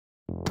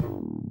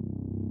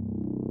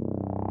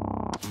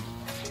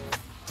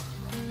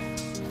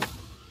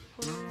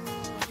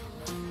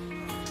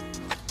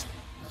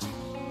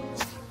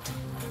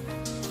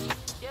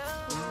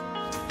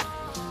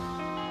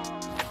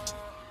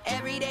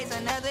Every day's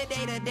another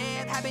day to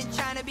death. I've been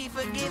trying to be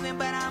forgiven,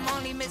 but I'm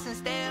only missing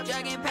steps.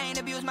 Drug and pain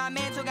abuse, my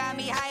mental got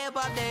me high up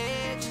off the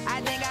edge.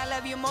 I think I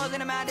love you more than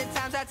the amount of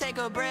times I take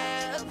a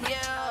breath,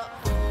 yeah.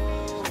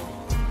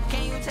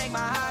 Can you take my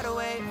heart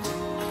away?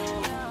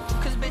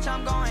 Cause bitch,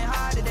 I'm going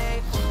hard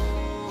today.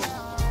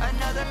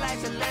 Another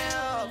life to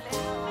live.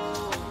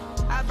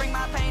 I bring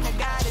my pain to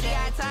God today.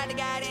 I talk to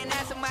God and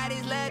ask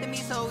somebody's love to me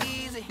so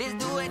easy. This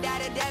do or die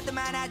to death, the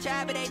mind I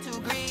try, but they too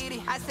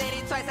greedy. I said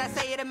it twice, I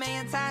say it a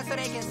million times so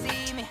they can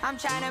see me. I'm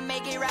trying to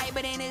make it right,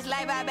 but in this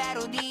life I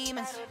battle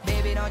demons.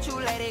 Baby, don't you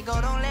let it go,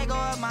 don't let go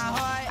of my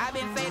heart. I've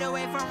been fade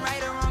away from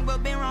right or wrong,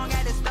 but been wrong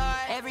at the start.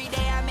 Every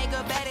day I make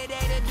a better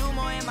day to do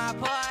more in my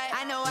part.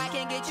 I know I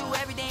can't get you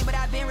everything, but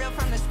I've been real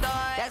from the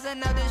start. That's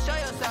enough to show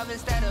yourself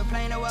instead of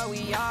playing to what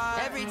we are.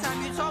 Every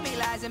time you told me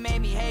lies, it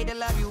made me hate the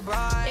love you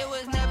brought. It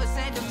was never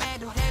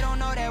sentimental, they don't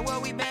know that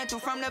what we been through.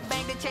 From the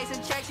bank to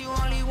chasing checks, you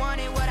only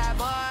wanted what I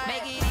bought.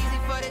 Make it easy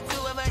for the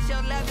two of us,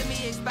 your love to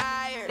me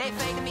expired. They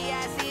fake to me,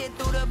 I see it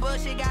through the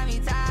bullshit, got me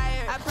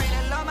tired. I pray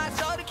to Lord my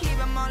soul to keep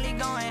them only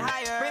going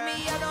higher. Bring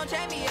me up, don't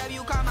chain me up,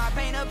 you caught my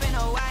pain up in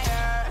a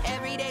wire.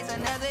 Every day's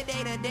another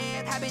day to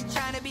death. I've been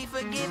trying to be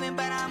forgiven,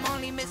 but I'm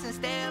only missing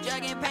steps.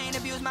 Drug and pain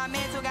abuse, my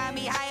mental got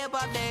me high up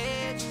off the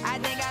edge. I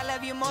think I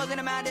love you more than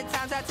the amount of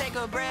times I take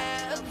a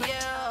breath,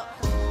 yeah.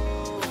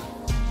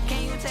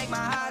 Can you take my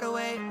heart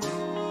away?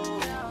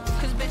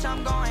 Cause bitch,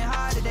 I'm going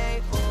hard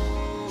today.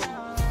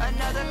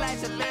 Another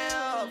life to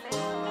live.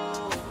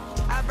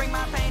 I bring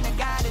my pain to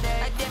God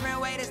today. A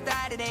different way to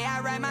start today. I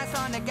write my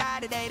song to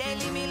God today. They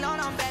leave me alone,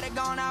 I'm better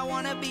gone. I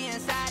wanna be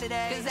inside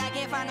today. Cause I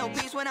can't find no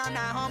peace when I'm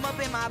not home up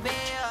in my bed.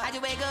 I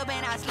just wake up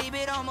and I sleep,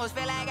 it almost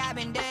feel like I've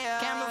been there.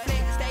 Camera flick,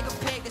 just take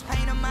a pic. This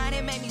pain of mine,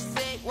 it made me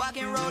sick.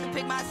 Walking road to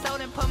pick my soul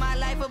and put my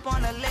life up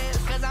on the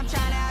list. Cause I'm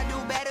trying to do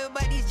better,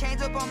 but these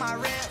chains up on my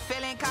wrist.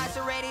 Feeling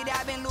incarcerated,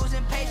 I've been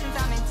losing patience,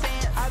 I'm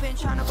intense. I've been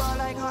trying to ball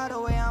like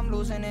Hardaway, I'm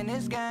losing in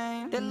this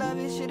game. The love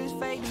is shit is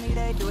fake to me,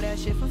 they do that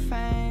shit for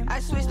fame. I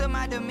switched up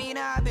my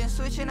demeanor, I've been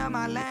switching up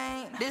my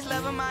lane. This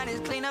love of mine is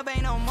clean up,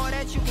 ain't no more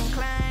that you can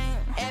claim.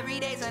 Every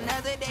day's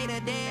another day to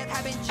death.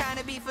 I've been trying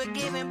to be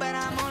forgiven, but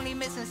I'm only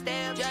missing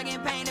steps. Drug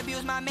and pain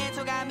abuse, my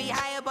mental got me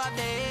high up off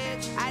the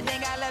edge. I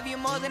think I love you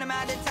more than the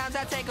amount of times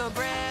I take a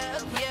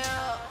breath,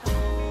 yeah.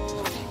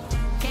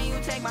 Can you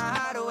take my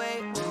heart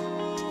away?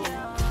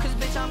 Cause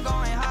bitch, I'm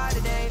going hard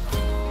today.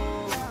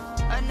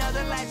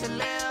 Another life to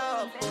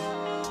live.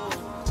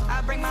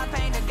 I bring my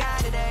pain to God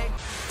today.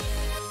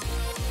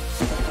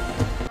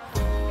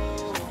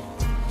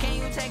 Can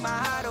you take my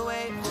heart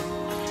away?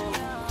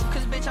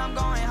 Cause bitch, I'm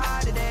going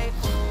hard today.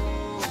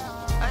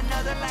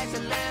 Another life to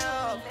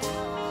live.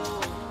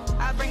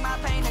 I bring my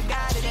pain to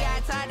God today.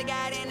 I talk to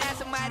God and ask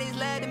somebody's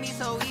love to me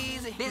so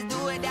easy. This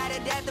do or die to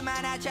death, the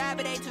mind I try,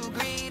 but they too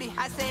greedy.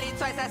 I said it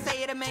twice, I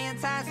say it a million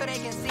times so they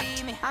can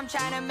see me. I'm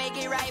trying to make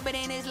it right, but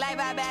in this life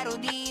I battle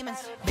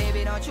demons.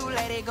 Baby, don't you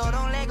let it go,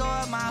 don't let go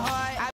of my heart.